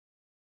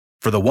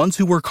For the ones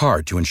who work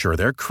hard to ensure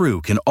their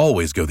crew can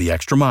always go the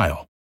extra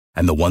mile,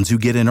 and the ones who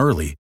get in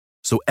early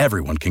so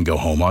everyone can go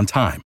home on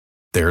time,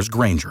 there's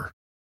Grainger,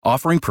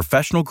 offering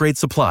professional-grade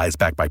supplies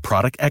backed by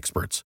product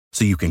experts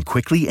so you can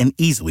quickly and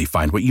easily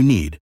find what you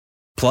need.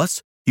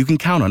 Plus, you can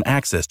count on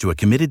access to a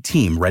committed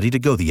team ready to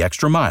go the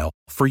extra mile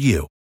for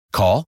you.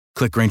 Call,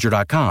 click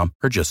Grainger.com,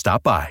 or just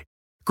stop by.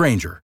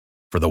 Grainger,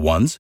 for the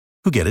ones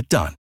who get it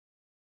done.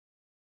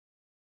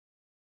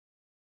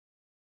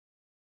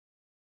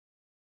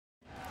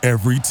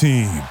 Every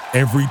team,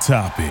 every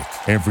topic,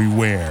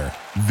 everywhere.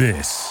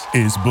 This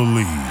is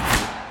Believe.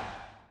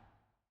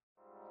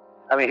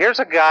 I mean, here's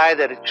a guy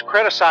that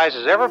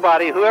criticizes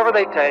everybody, whoever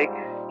they take.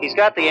 He's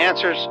got the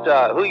answers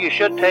to who you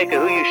should take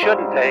and who you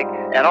shouldn't take.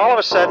 And all of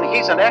a sudden,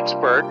 he's an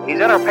expert. He's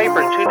in our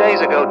paper 2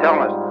 days ago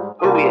telling us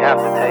who we have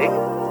to take.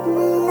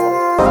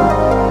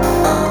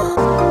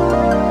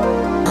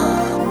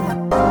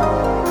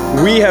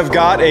 We have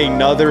got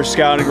another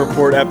Scouting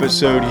Report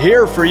episode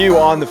here for you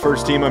on the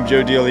First Team. I'm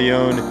Joe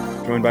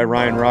DeLeone, joined by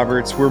Ryan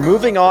Roberts. We're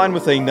moving on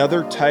with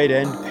another tight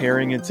end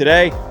pairing, and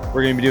today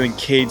we're going to be doing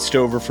Cade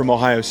Stover from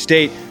Ohio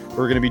State.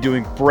 We're going to be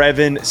doing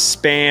Brevyn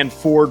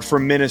Spann-Ford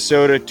from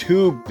Minnesota,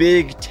 two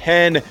Big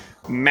Ten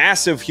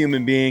massive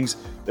human beings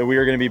that we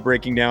are going to be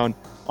breaking down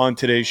on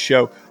today's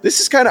show. This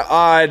is kind of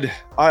odd,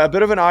 a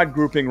bit of an odd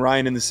grouping,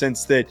 Ryan, in the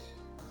sense that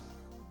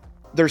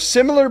they're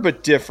similar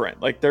but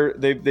different. Like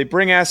they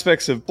bring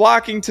aspects of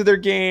blocking to their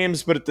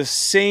games, but at the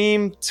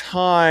same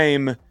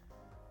time,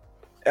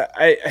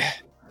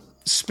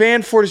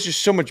 Spann-Ford is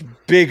just so much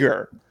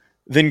bigger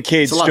than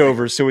Cade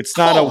Stover, so it's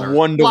not a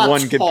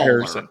one-to-one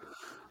comparison.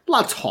 A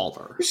lot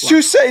taller. He's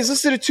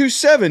listed at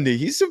 270.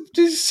 He's 6'7",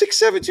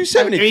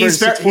 270. I mean, he's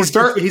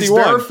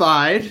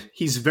verified.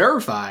 He's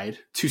verified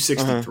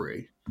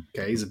 263.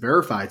 Okay, he's a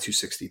verified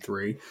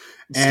 263.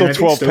 Still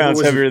 12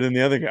 pounds heavier than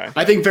the other guy.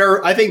 I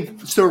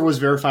think Stover was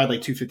verified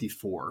like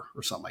 254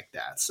 or something like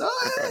that. So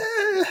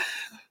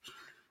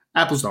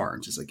apples to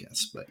oranges, I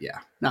guess. But yeah,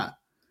 not.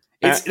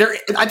 I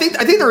think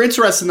they're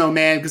interesting though,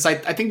 man, because I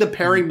think the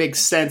pairing makes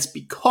sense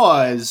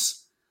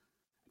because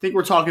I think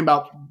we're talking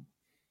about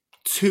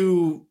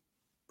two.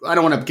 I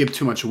don't want to give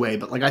too much away,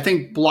 but like I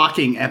think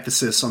blocking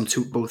emphasis on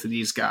both of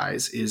these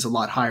guys is a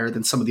lot higher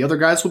than some of the other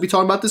guys we'll be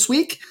talking about this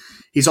week.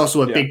 He's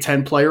also a Big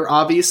Ten player,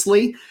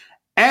 obviously,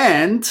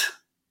 and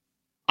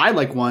I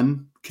like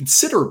one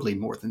considerably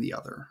more than the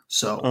other.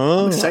 So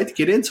I'm excited to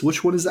get into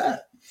which one is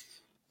that.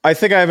 I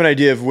think I have an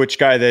idea of which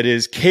guy that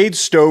is. Cade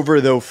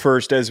Stover, though,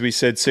 first, as we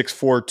said,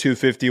 6'4",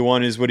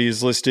 251 is what he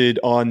is listed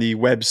on the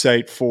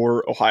website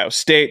for Ohio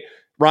State.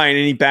 Ryan,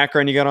 any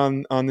background you got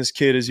on this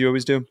kid, as you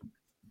always do?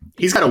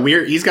 He's got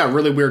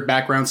really weird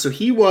background. So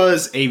he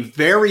was a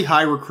very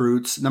high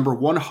recruit, number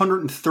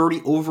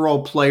 130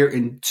 overall player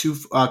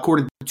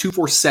according to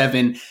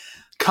 247,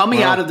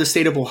 coming out of the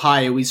state of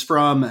Ohio. He's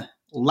from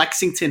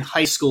Lexington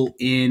High School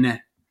in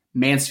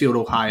Mansfield,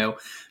 Ohio.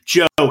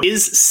 Joe,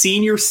 his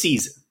senior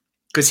season,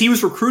 because he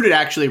was recruited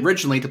actually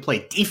originally to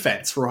play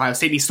defense for Ohio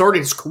State. He started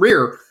his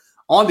career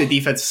on the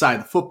defensive side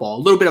of the football,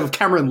 a little bit of a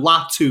Cameron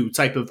Latu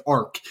type of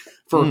arc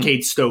for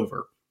Cade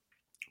Stover.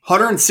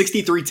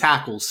 163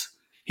 tackles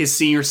his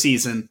senior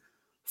season,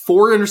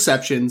 4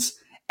 interceptions,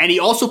 and he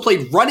also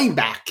played running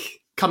back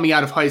coming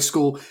out of high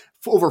school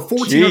for over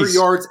 1,400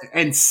 yards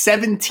and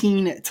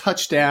 17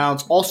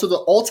 touchdowns. Also the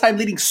all-time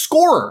leading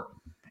scorer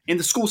in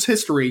the school's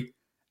history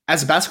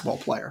as a basketball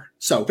player.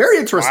 So very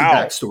interesting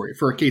backstory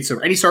for Cade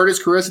Stover. And he started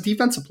his career as a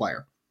defensive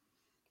player.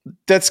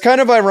 That's kind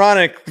of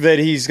ironic that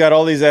he's got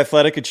all these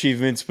athletic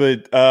achievements,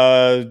 but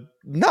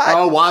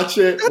watch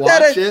it.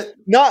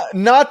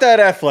 Not that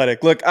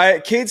athletic. Look,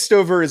 Cade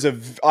Stover is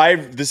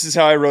this is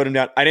how I wrote him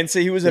down. I didn't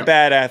say he was a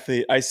bad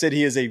athlete. I said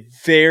he is a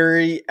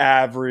very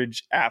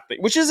average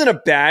athlete, which isn't a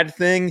bad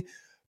thing,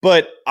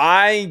 but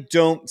I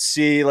don't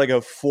see like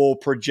a full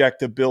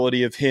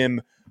projectability of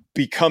him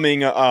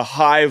becoming a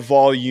high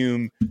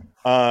volume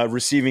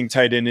receiving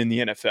tight end in the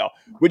NFL.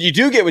 What you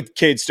do get with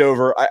Cade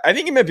Stover, I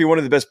think he might be one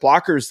of the best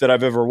blockers that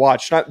I've ever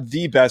watched. Not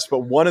the best, but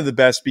one of the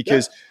best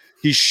because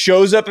he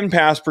shows up in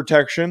pass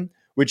protection,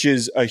 which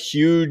is a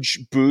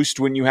huge boost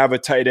when you have a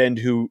tight end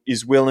who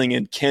is willing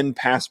and can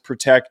pass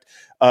protect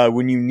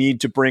when you need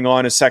to bring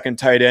on a second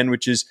tight end,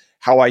 which is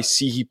how I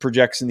see he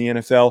projects in the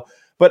NFL.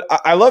 But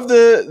I love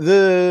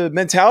the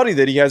mentality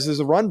that he has as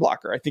a run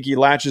blocker. I think he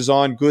latches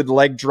on, good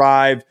leg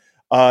drive.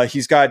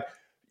 He's got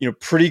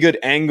pretty good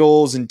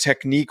angles and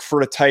technique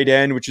for a tight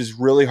end, which is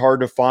really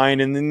hard to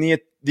find. And then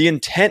the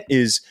intent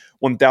is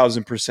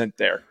 1,000%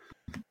 there.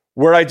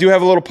 Where I do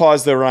have a little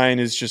pause though, Ryan,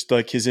 is just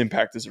like his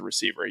impact as a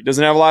receiver. He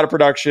doesn't have a lot of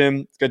production.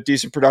 He's got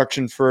decent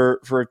production for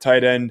a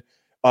tight end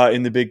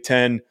in the Big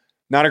Ten.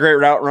 Not a great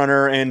route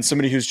runner and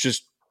somebody who's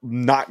just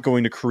not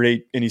going to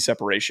create any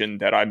separation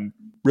that I'm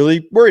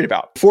really worried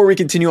about. Before we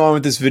continue on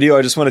with this video,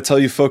 I just want to tell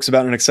you folks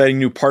about an exciting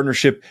new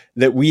partnership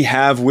that we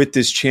have with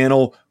this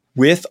channel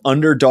with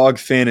Underdog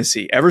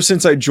Fantasy. Ever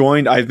since I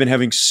joined, I've been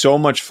having so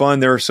much fun.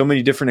 There are so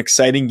many different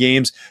exciting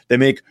games that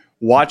make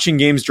watching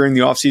games during the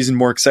offseason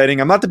more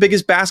exciting. I'm not the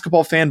biggest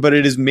basketball fan, but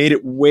it has made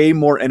it way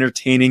more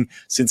entertaining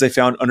since I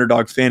found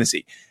Underdog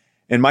Fantasy.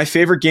 And my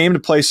favorite game to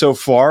play so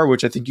far,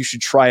 which I think you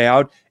should try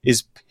out,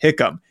 is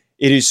Pick'em.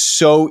 It is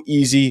so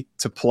easy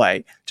to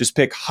play. Just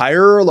pick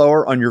higher or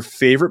lower on your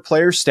favorite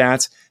player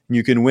stats, and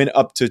you can win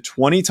up to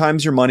 20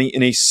 times your money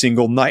in a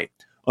single night.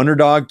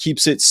 Underdog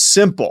keeps it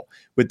simple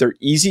with their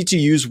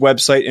easy-to-use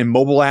website and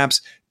mobile apps.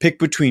 Pick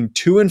between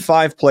 2 and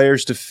 5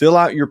 players to fill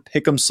out your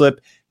Pick'em slip,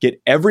 get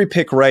every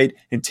pick right,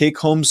 and take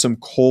home some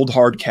cold,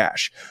 hard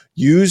cash.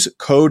 Use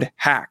code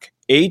HACK,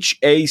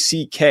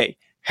 H-A-C-K,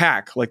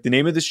 HACK, like the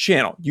name of this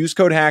channel. Use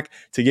code HACK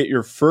to get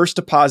your first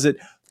deposit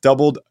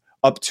doubled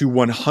up to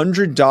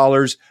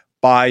 $100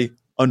 by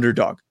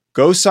Underdog.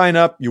 Go sign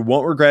up. You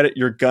won't regret it.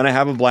 You're going to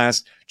have a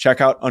blast. Check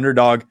out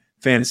Underdog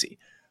Fantasy.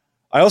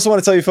 I also want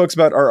to tell you folks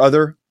about our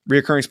other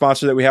recurring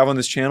sponsor that we have on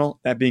this channel,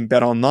 that being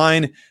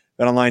BetOnline,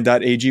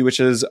 betonline.ag, which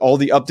is all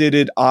the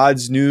updated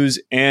odds, news,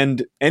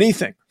 and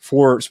anything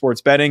for sports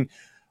betting.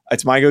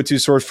 It's my go-to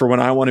source for when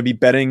I want to be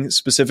betting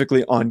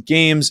specifically on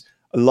games.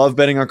 I love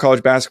betting on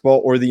college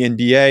basketball or the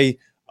NBA.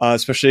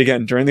 Especially,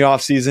 again, during the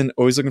offseason,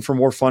 always looking for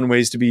more fun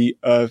ways to be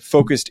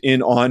focused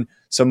in on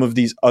some of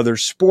these other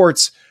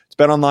sports. It's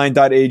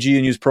betonline.ag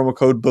and use promo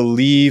code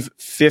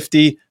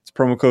BELIEVE50. It's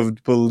promo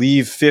code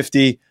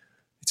BELIEVE50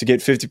 to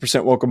get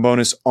 50% welcome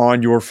bonus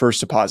on your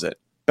first deposit.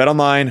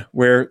 BetOnline,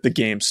 where the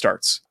game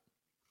starts.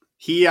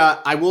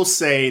 I will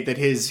say that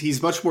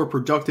he's much more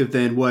productive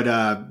than what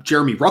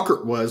Jeremy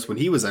Ruckert was when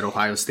he was at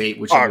Ohio State,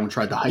 which everyone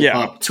tried to hype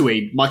up to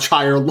a much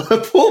higher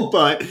level.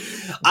 But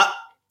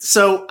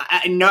so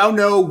I now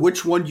know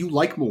which one you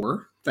like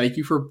more. Thank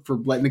you for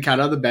letting the cat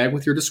out of the bag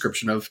with your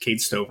description of Cade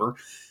Stover.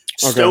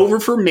 Okay. Stover,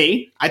 for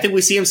me, I think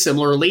we see him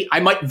similarly. I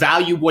might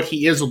value what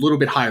he is a little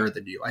bit higher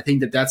than you. I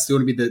think that's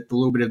going to be the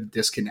little bit of the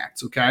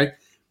disconnect, okay?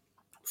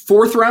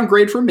 4th round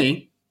grade for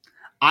me.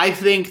 I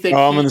think that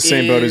I'm in the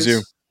same boat as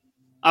you.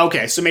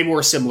 Okay, so maybe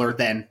we're similar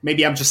then.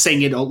 Maybe I'm just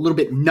saying it a little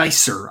bit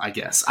nicer, I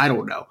guess. I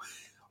don't know.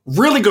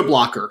 Really good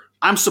blocker.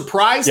 I'm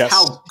surprised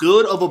how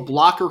good of a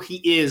blocker he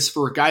is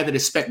for a guy that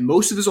has spent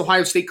most of his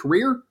Ohio State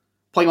career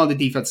playing on the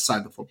defensive side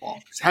of the football.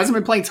 He hasn't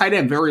been playing tight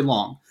end very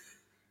long.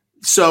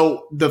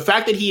 So the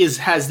fact that he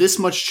has this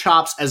much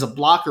chops as a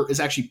blocker is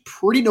actually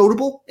pretty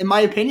notable, in my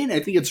opinion.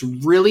 I think it's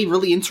really,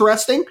 really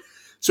interesting.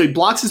 So he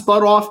blocks his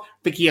butt off.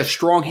 I think he has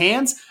strong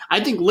hands. I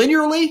think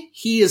linearly,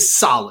 he is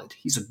solid.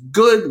 He's a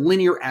good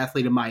linear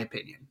athlete, in my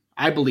opinion.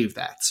 I believe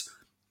that.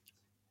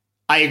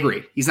 I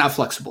agree. He's not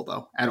flexible,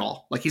 though, at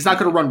all. Like, he's not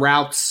going to run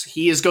routes.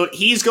 He's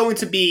going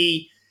to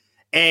be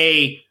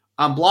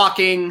I'm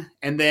blocking,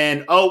 and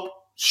then,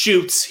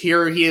 shoots,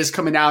 here he is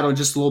coming out on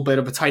just a little bit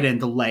of a tight end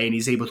delay, and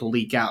he's able to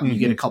leak out, and you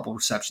get a couple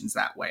receptions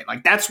that way.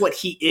 Like, that's what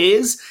he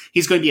is.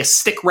 He's going to be a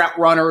stick route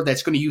runner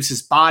that's going to use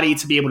his body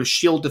to be able to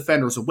shield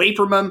defenders away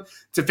from him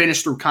to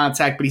finish through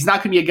contact, but he's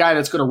not going to be a guy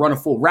that's going to run a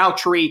full route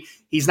tree.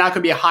 He's not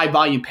going to be a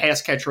high-volume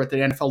pass catcher at the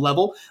NFL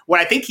level. What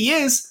I think he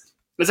is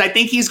I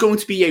think he's going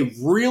to be a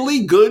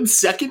really good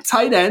second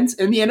tight end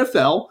in the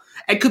NFL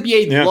and could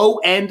be a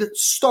low-end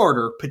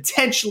starter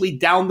potentially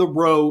down the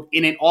road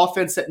in an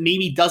offense that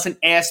maybe doesn't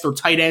ask their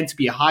tight end to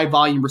be a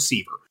high-volume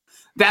receiver.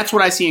 That's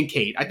what I see in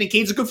Cade. I think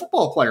Cade's a good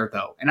football player,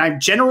 though, and I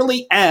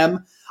generally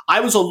am. I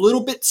was a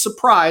little bit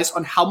surprised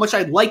on how much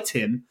I liked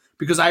him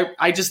because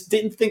I just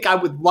didn't think I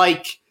would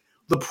like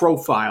the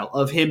profile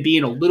of him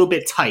being a little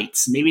bit tight,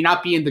 maybe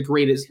not being the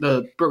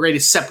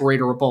greatest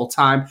separator of all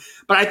time,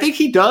 but I think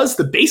he does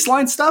the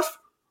baseline stuff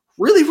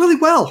really, really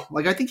well.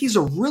 Like, I think he's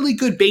a really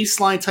good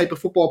baseline type of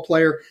football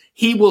player.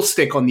 He will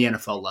stick on the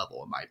NFL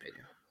level, in my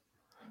opinion.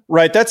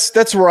 Right.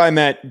 That's where I'm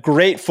at.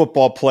 Great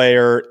football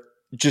player.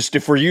 Just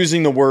if we're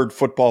using the word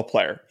football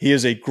player, he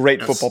is a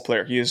great football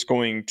player. He is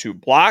going to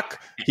block.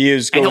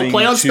 He'll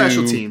play on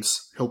special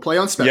teams. He'll play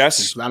on special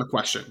teams without a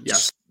question.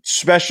 Yes.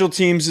 Special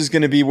teams is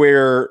going to be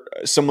where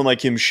someone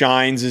like him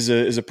shines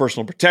as a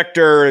personal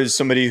protector, as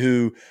somebody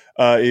who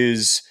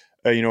is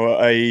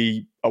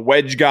a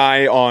wedge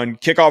guy on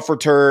kickoff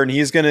return.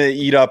 He's going to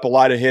eat up a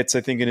lot of hits,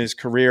 I think, in his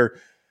career.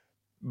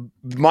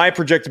 My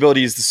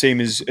projectability is the same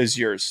as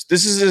yours.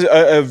 This is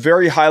a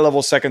very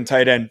high-level second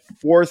tight end,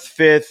 4th,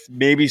 5th,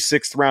 maybe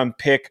 6th round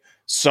pick,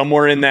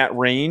 somewhere in that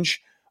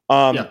range.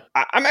 I'm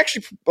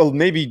actually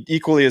maybe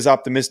equally as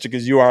optimistic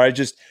as you are.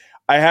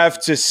 I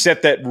have to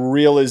set that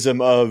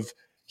realism of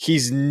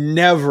he's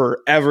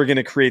never, ever going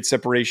to create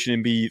separation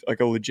and be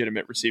like a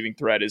legitimate receiving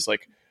threat is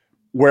like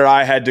where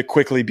I had to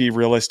quickly be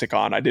realistic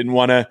on. I didn't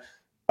want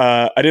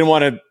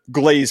to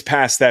glaze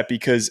past that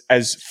because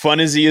as fun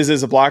as he is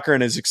as a blocker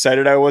and as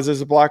excited I was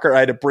as a blocker, I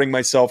had to bring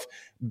myself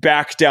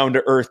back down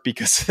to earth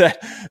because of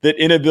that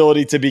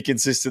inability to be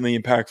consistently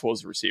impactful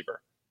as a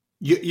receiver.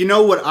 You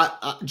know what,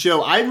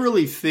 Joe, I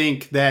really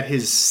think that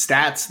his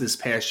stats this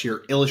past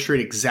year illustrate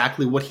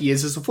exactly what he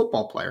is as a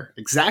football player.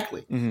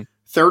 Exactly.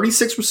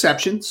 36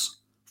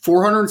 receptions,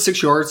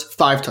 406 yards,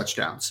 5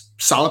 touchdowns.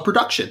 Solid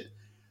production.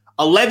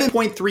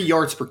 11.3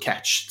 yards per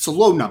catch. It's a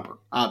low number,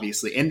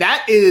 obviously. And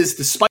that is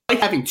despite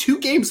having 2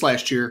 games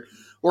last year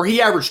where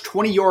he averaged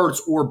 20 yards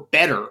or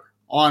better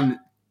on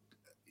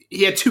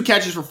he had 2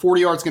 catches for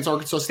 40 yards against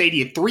Arkansas State. He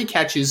had 3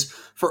 catches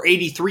for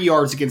 83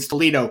 yards against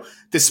Toledo.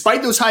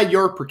 Despite those high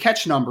yard per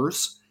catch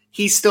numbers,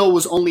 he still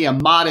was only a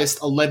modest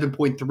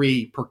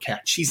 11.3 per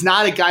catch. He's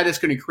not a guy that's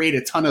going to create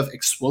a ton of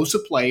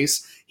explosive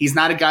plays. He's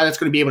not a guy that's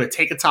going to be able to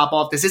take a top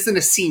off. This isn't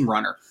a seam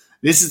runner.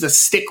 This is a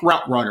stick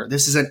route runner.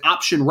 This is an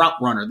option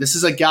route runner. This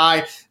is a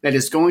guy that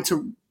is going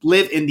to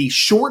live in the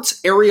short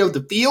area of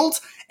the field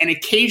and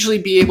occasionally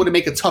be able to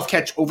make a tough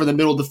catch over the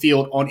middle of the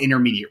field on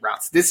intermediate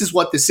routes. This is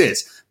what this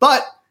is.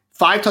 But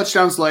 5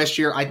 touchdowns last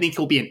year. I think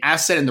he'll be an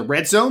asset in the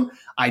red zone.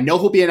 I know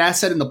he'll be an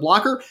asset in the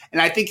blocker, and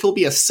I think he'll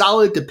be a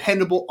solid,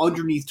 dependable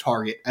underneath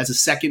target as a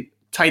second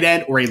tight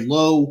end or a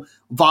low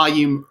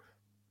volume,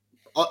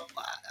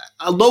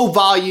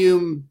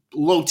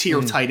 low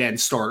tier tight end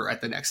starter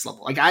at the next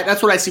level.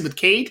 That's what I see with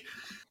Cade.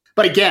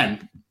 But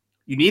again,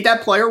 you need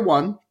that player,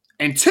 1.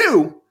 And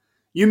 2,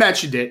 you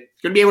mentioned it,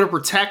 going to be able to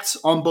protect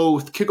on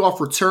both kickoff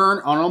return,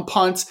 on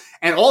punts,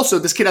 and also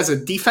this kid has a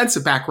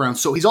defensive background,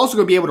 so he's also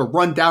going to be able to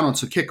run down on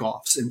some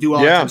kickoffs and do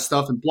all that kind of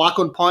stuff and block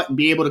on punt and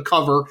be able to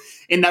cover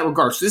in that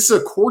regard. So this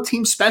is a core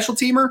team special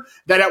teamer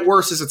that at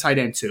worst is a tight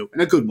end too,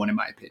 and a good one in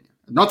my opinion.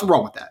 Nothing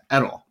wrong with that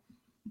at all.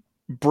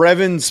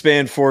 Brevyn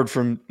Spann-Ford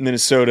from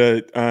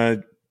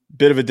Minnesota,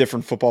 bit of a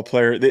different football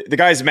player. The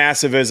guy's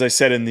massive, as I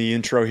said in the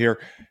intro here.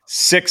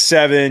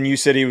 6'7". You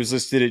said he was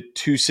listed at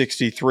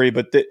 263,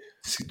 but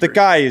the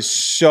guy is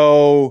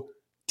so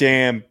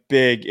damn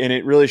big, and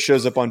it really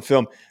shows up on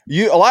film.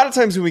 A lot of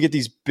times when we get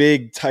these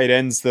big tight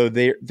ends, though,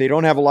 they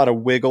don't have a lot of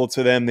wiggle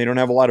to them. They don't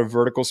have a lot of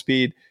vertical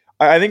speed.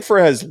 I think for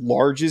as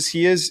large as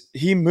he is,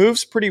 he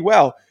moves pretty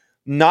well.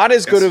 Not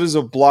as good as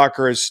a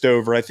blocker as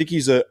Stover. I think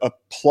he's a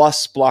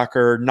plus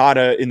blocker, not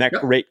in that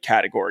great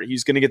category.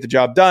 He's going to get the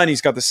job done.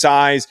 He's got the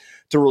size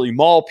to really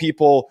maul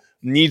people.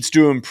 Needs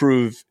to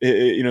improve,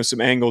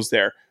 some angles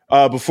there.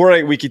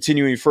 Before we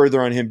continue any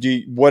further on him,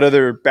 what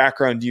other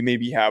background do you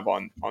maybe have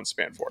on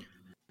Spann-Ford?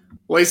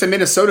 Well, he's a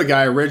Minnesota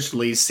guy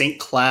originally, St.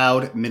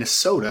 Cloud,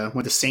 Minnesota,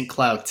 went to St.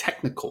 Cloud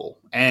Technical.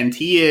 And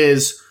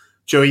he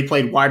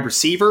played wide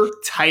receiver,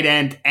 tight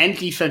end, and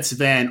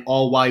defensive end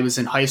all while he was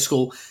in high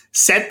school.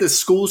 Set the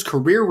school's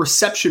career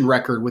reception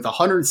record with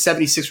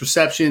 176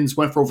 receptions,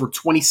 went for over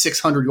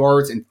 2,600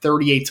 yards and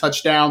 38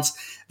 touchdowns.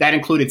 That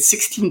included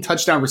 16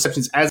 touchdown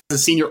receptions as a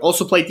senior.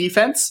 Also played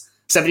defense,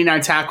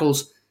 79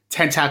 tackles,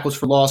 10 tackles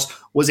for loss,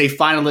 was a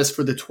finalist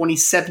for the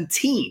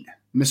 2017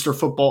 Mr.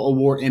 Football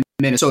Award in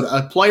Minnesota.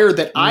 A player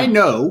that I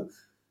know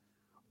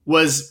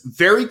was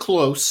very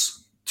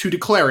close to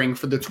declaring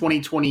for the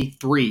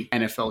 2023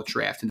 NFL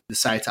draft and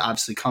decided to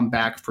obviously come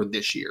back for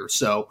this year.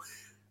 So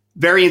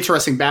very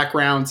interesting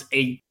background.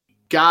 A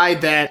guy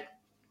that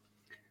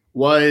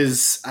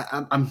was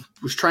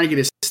trying to get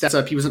his stats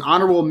up. He was an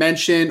honorable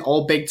mention,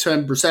 all Big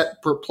Ten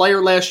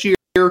player last year.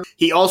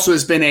 He also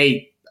has been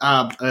a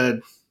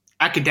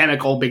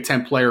academic all Big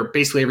Ten player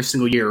basically every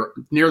single year.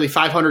 Nearly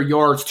 500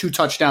 yards, 2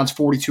 touchdowns,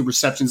 42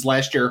 receptions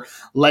last year,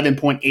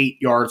 11.8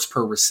 yards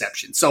per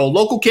reception. So a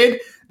local kid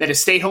that has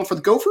stayed home for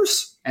the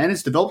Gophers and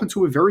is developed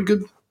into a very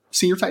good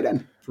senior tight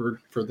end for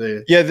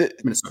the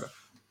Minnesota.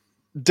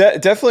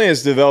 Definitely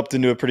has developed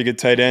into a pretty good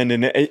tight end.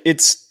 And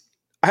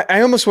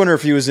I almost wonder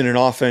if he was in an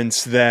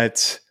offense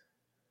that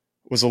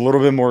was a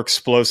little bit more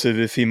explosive,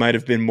 if he might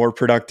have been more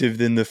productive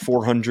than the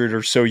 400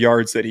 or so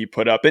yards that he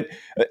put up. And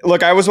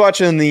look, I was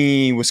watching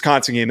the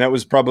Wisconsin game. That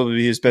was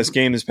probably his best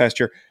game this past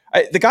year.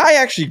 The guy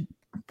actually,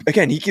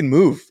 again, he can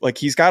move. Like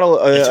he's got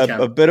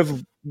a bit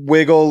of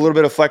wiggle, a little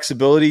bit of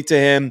flexibility to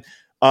him.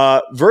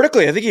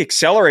 Vertically, I think he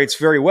accelerates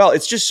very well.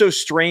 It's just so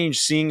strange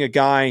seeing a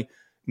guy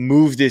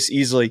move this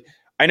easily.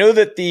 I know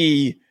that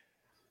the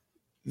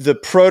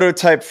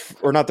prototype,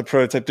 or not the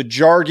prototype, the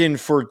jargon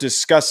for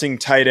discussing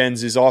tight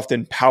ends is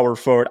often power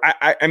forward.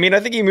 I mean,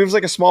 I think he moves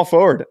like a small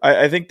forward.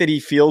 I think that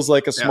he feels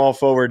like a small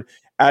forward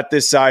at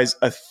this size,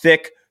 a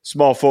thick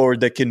small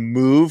forward that can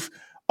move.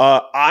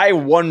 I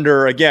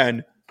wonder,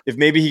 again, if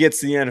maybe he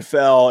gets to the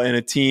NFL and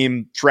a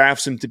team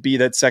drafts him to be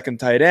that second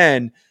tight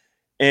end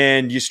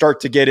and you start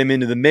to get him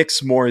into the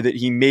mix more, that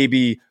he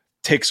maybe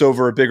takes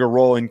over a bigger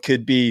role and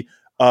could be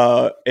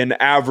an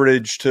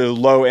average to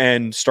low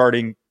end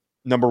starting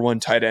number 1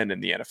 tight end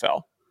in the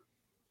NFL.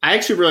 I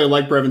actually really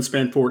like Brevyn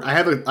Spann-Ford. I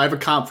have a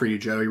comp for you,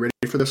 Joe. You ready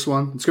for this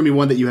one? It's going to be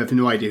one that you have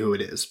no idea who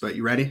it is, but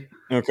you ready?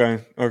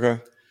 Okay.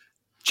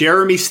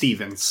 Jeremy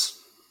Stevens.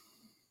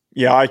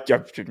 Yeah, I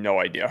have no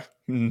idea.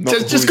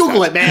 Just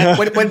Google it, man.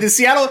 When the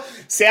Seattle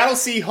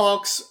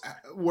Seahawks,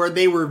 where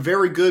they were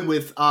very good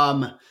with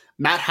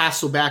Matt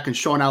Hasselbeck and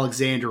Sean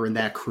Alexander and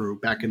that crew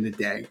back in the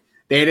day,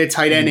 they had a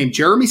tight end named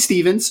Jeremy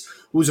Stevens,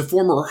 who was a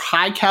former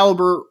high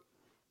caliber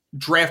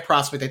draft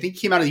prospect. I think he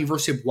came out of the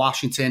University of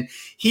Washington.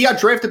 He got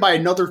drafted by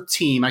another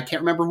team. I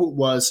can't remember who it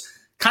was.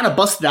 Kind of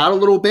busted out a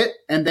little bit,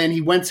 and then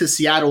he went to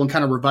Seattle and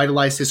kind of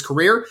revitalized his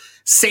career.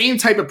 Same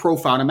type of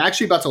profile. And I'm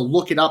actually about to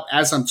look it up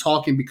as I'm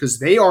talking because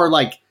they are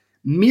like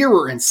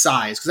mirror in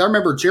size. Because I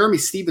remember Jeremy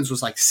Stevens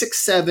was like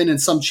 6'7"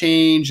 and some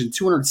change and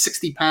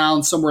 260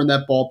 pounds, somewhere in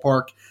that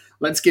ballpark.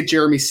 Let's get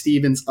Jeremy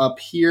Stevens up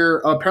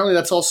here. Apparently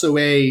that's also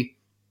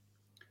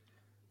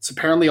It's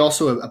apparently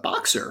also a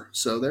boxer.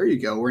 So there you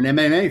go. We're an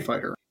MMA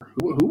fighter.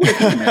 Who would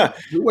have known?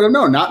 Who would have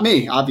known? Not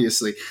me,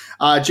 obviously.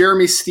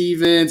 Jeremy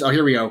Stevens. Oh,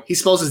 here we go. He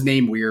spells his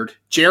name weird.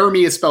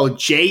 Jeremy is spelled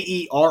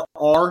Jerramy.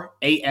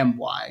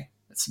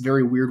 That's a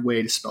very weird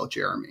way to spell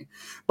Jeremy.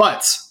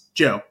 But,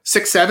 Joe,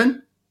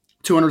 6'7",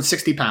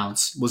 260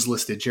 pounds was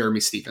listed. Jeremy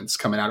Stevens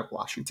coming out of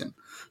Washington.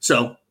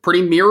 So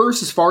pretty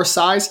mirrors as far as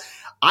size.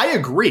 I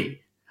agree.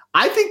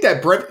 I think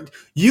that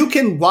you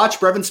can watch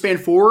Brevyn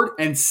Spann-Ford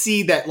and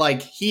see that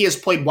like he has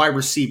played wide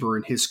receiver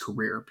in his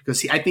career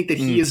because I think that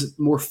he is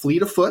more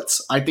fleet of foot.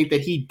 I think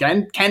that he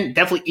then can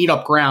definitely eat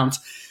up grounds.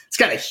 He's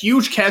got a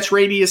huge catch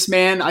radius,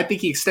 man. I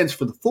think he extends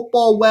for the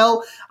football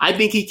well. I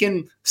think he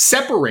can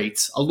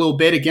separate a little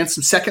bit against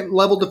some second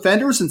level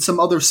defenders and some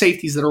other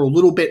safeties that are a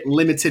little bit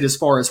limited as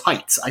far as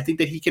heights. I think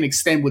that he can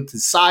extend with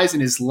his size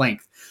and his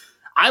length.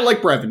 I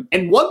like Brevyn.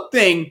 And one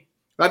thing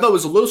I thought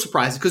was a little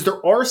surprising because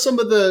there are some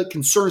of the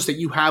concerns that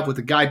you have with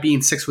a guy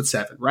being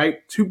 6'7",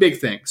 right? Two big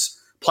things.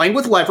 Playing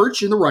with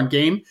leverage in the run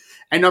game.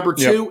 And number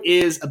two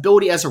is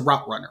ability as a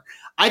route runner.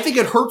 I think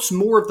it hurts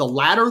more of the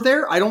latter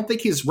there. I don't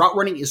think his route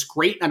running is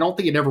great. I don't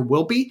think it ever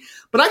will be.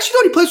 But I actually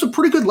thought he plays with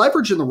pretty good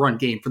leverage in the run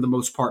game for the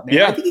most part, man.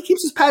 Yeah. I think he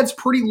keeps his pads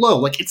pretty low.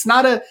 Like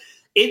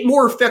it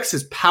more affects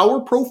his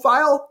power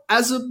profile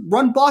as a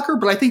run blocker,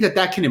 but I think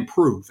that can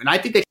improve. And I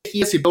think that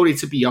he has the ability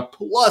to be a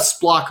plus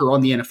blocker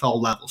on the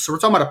NFL level. So we're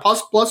talking about a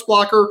plus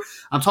blocker.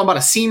 I'm talking about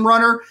a seam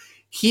runner.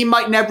 He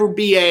might never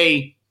be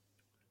a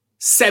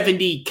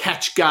 70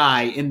 catch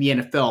guy in the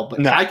NFL,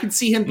 but I can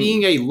see him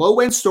being a low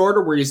end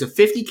starter where he's a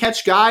 50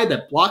 catch guy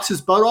that blocks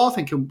his butt off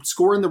and can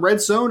score in the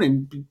red zone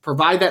and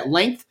provide that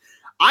length.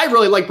 I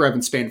really like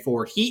Brevyn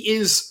Spann-Ford. He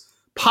is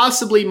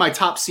possibly my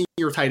top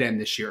senior tight end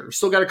this year.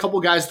 Still got a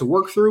couple guys to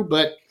work through,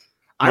 but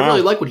I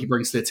really like what he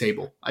brings to the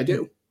table. I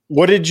do.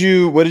 What did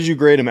you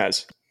grade him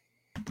as?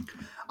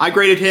 I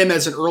graded him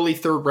as an early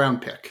third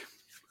round pick.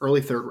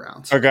 Early third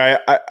round. Okay,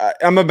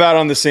 I'm about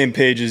on the same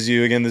page as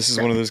you. Again, this is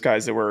one of those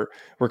guys that we're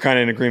kind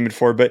of in agreement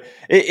for, but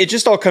it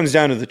just all comes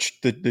down to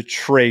the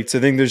traits.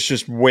 I think there's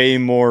just way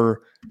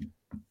more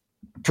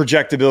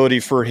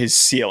projectability for his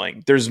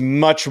ceiling. There's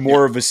much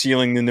more of a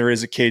ceiling than there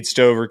is a Cade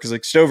Stover because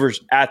like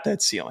Stover's at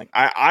that ceiling.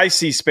 I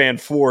see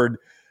Spann-Ford,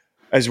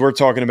 as we're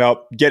talking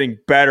about, getting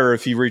better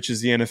if he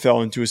reaches the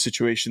NFL into a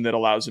situation that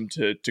allows him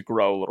to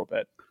grow a little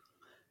bit.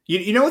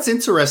 You know what's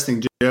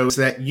interesting, Joe, is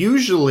that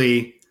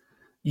usually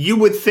you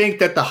would think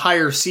that the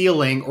higher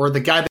ceiling or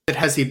the guy that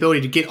has the ability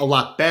to get a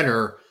lot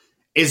better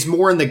is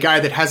more in the guy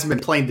that hasn't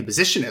been playing the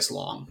position as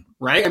long,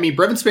 right? I mean,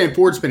 Brevyn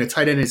Spann-Ford's been a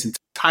tight end his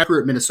entire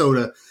career at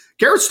Minnesota.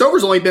 Garrett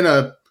Stover's only been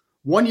a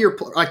 1 year,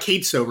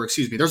 Cade Stover,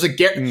 excuse me. There's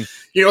you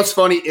know what's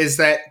funny is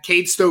that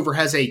Cade Stover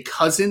has a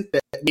cousin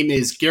that name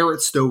is Garrett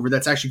Stover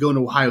that's actually going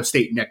to Ohio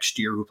State next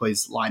year who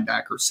plays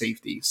linebacker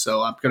safety.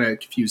 So I'm going to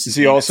confuse. Is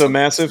he also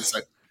massive?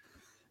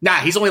 Nah,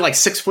 he's only like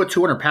 6 foot,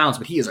 200 pounds,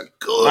 but he is a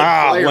good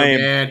player,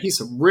 man. He's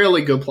a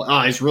really good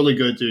player. He's really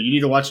good, dude. You need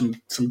to watch him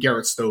some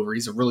Garrett Stover.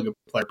 He's a really good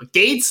player. But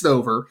Cade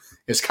Stover,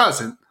 his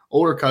cousin,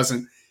 older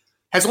cousin,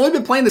 has only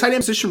been playing the tight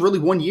end position really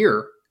 1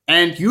 year.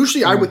 And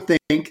usually I would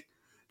think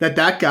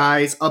that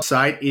guy's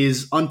upside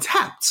is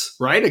untapped,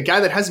 right? A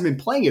guy that hasn't been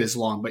playing it as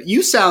long. But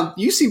you seem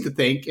to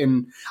think,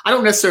 and I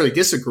don't necessarily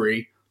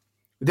disagree,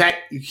 that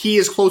he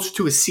is closer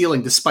to his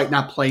ceiling despite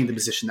not playing the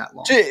position that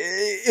long.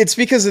 It's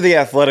because of the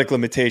athletic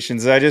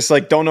limitations. I just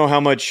don't know how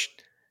much.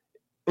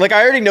 I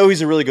already know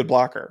he's a really good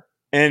blocker,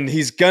 and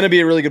he's gonna be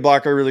a really good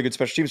blocker, a really good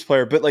special teams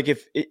player. But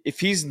if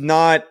he's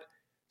not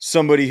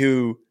somebody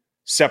who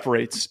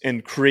separates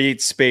and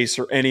creates space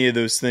or any of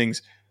those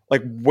things,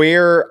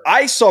 where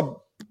I saw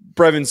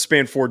Brevyn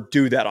Spann-Ford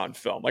do that on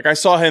film. I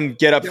saw him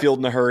get upfield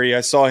in a hurry.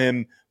 I saw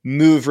him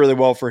move really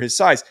well for his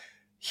size.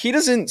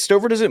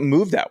 Stover doesn't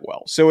move that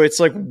well. So it's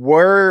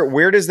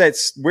where is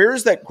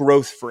that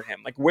growth for him?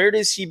 Where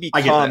does he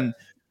become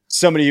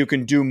somebody who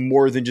can do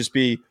more than just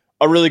be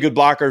a really good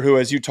blocker who,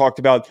 as you talked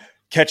about,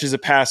 catches a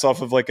pass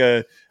off of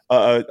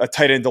a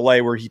tight end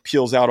delay where he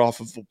peels out off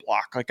of the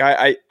block.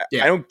 I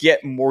don't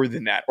get more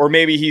than that. Or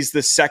maybe he's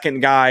the second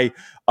guy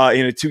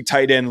in a 2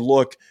 tight end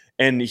look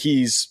and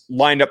he's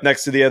lined up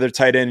next to the other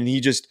tight end and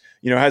he just,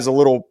 has a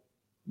little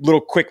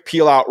quick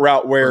peel out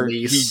route where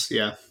he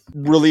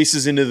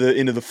releases into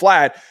the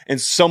flat and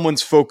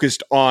someone's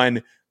focused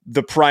on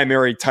the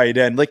primary tight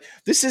end.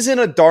 This isn't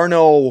a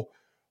Darnell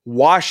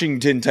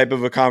Washington type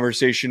of a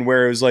conversation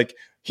where it was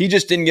he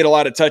just didn't get a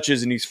lot of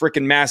touches and he's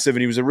freaking massive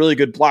and he was a really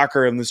good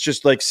blocker and let's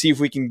just see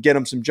if we can get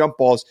him some jump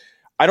balls.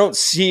 I don't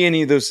see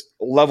any of those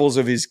levels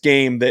of his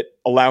game that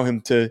allow him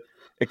to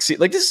exceed.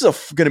 This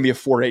is going to be a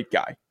 4.8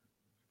 guy.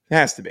 It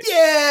has to be.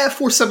 Yeah,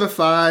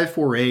 4.75,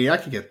 4.8. I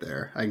can get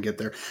there.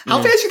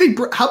 How fast do you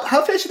think? How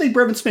fast do you think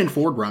Brevyn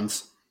Spann-Ford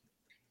runs?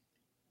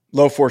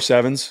 Low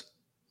 4.7s.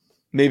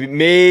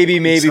 Maybe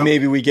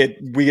we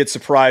get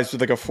surprised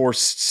with a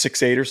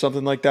 4.68 or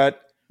something like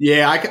that.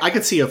 Yeah, I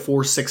could see a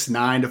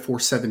 4.69 to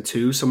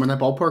 4.72 somewhere in that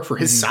ballpark for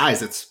his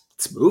size. It's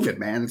moving,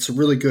 man. It's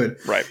really good.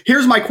 Right.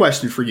 Here's my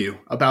question for you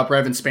about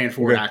Brevyn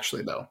Spann-Ford.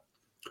 Actually, though,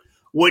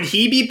 would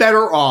he be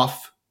better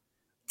off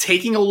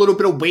taking a little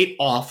bit of weight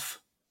off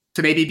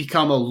to maybe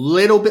become a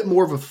little bit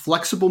more of a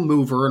flexible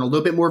mover and a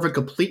little bit more of a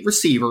complete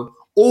receiver,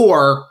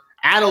 or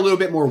add a little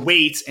bit more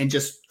weight and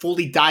just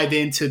fully dive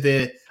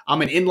into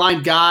I'm an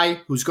inline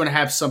guy who's going to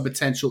have some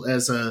potential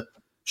as a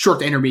short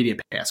to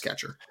intermediate pass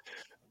catcher?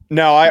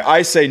 No,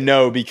 I say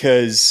no,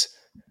 because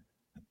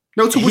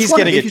he's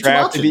going to get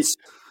drafted.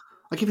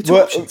 I'll give you two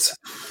options.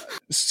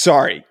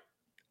 Sorry.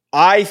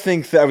 I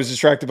think that I was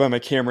distracted by my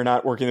camera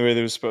not working the way that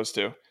it was supposed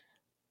to.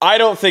 I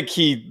don't think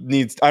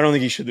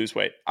he should lose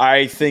weight.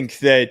 I think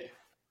that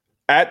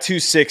at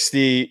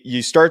 260,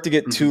 you start to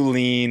get too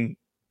lean.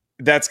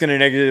 That's going to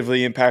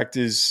negatively impact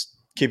his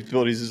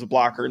capabilities as a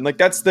blocker. And like,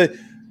 that's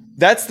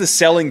the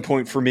selling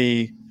point for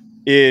me,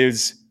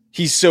 is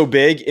he's so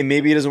big and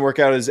maybe he doesn't work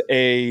out as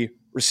a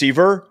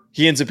receiver.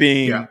 He ends up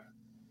being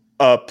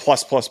a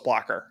plus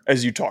blocker,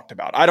 as you talked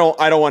about. I don't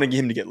want to get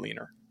him to get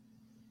leaner.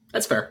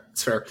 That's fair.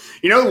 That's fair.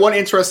 You know, one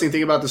interesting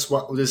thing about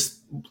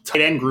this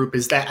tight end group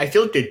is that I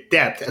feel like the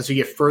depth, as we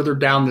get further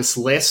down this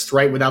list,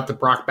 right, without the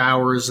Brock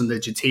Bowers and the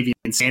Jatavian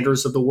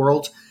Sanders of the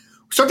world,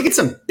 we start to get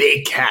some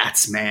big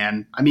cats,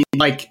 man. I mean,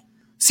 like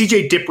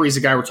CJ Dippre is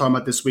a guy we're talking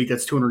about this week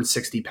that's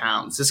 260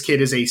 pounds. This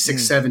kid is a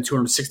 6'7",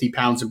 260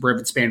 pounds, and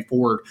Brevyn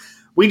Spann-Ford.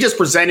 We just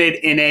presented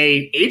in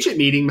a agent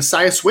meeting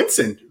Messiah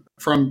Swinson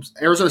from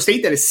Arizona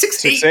State that is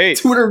 6'8",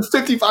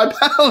 255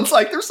 pounds.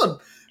 Like, there's some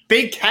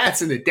big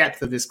cats in the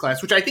depth of this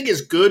class, which I think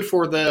is good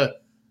for the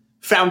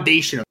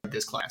foundation of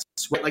this class.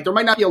 Right? Like, there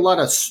might not be a lot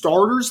of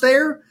starters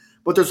there,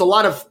 but there's a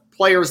lot of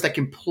players that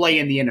can play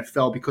in the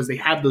NFL because they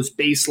have those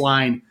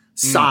baseline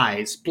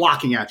size,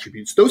 blocking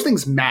attributes. Those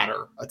things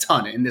matter a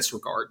ton in this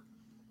regard.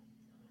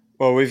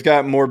 Well, we've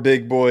got more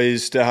big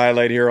boys to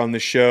highlight here on the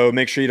show.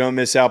 Make sure you don't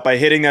miss out by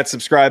hitting that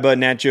subscribe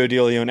button at Joe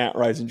DeLeone at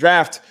Rise and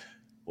Draft.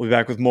 We'll be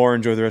back with more.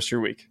 Enjoy the rest of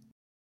your week.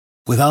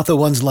 Without the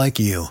ones like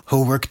you,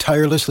 who work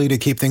tirelessly to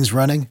keep things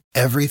running,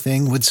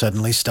 everything would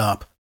suddenly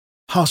stop.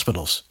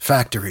 Hospitals,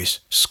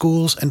 factories,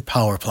 schools, and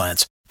power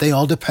plants, they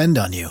all depend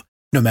on you.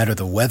 No matter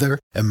the weather,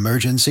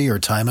 emergency, or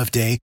time of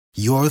day,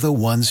 you're the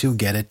ones who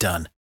get it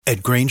done.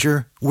 At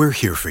Grainger, we're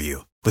here for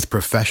you with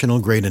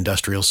professional-grade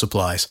industrial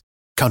supplies.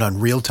 Count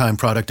on real-time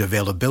product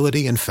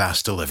availability and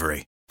fast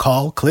delivery.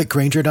 Call, click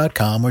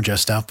Grainger.com, or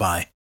just stop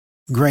by.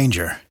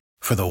 Grainger,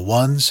 for the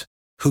ones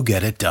who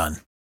get it done.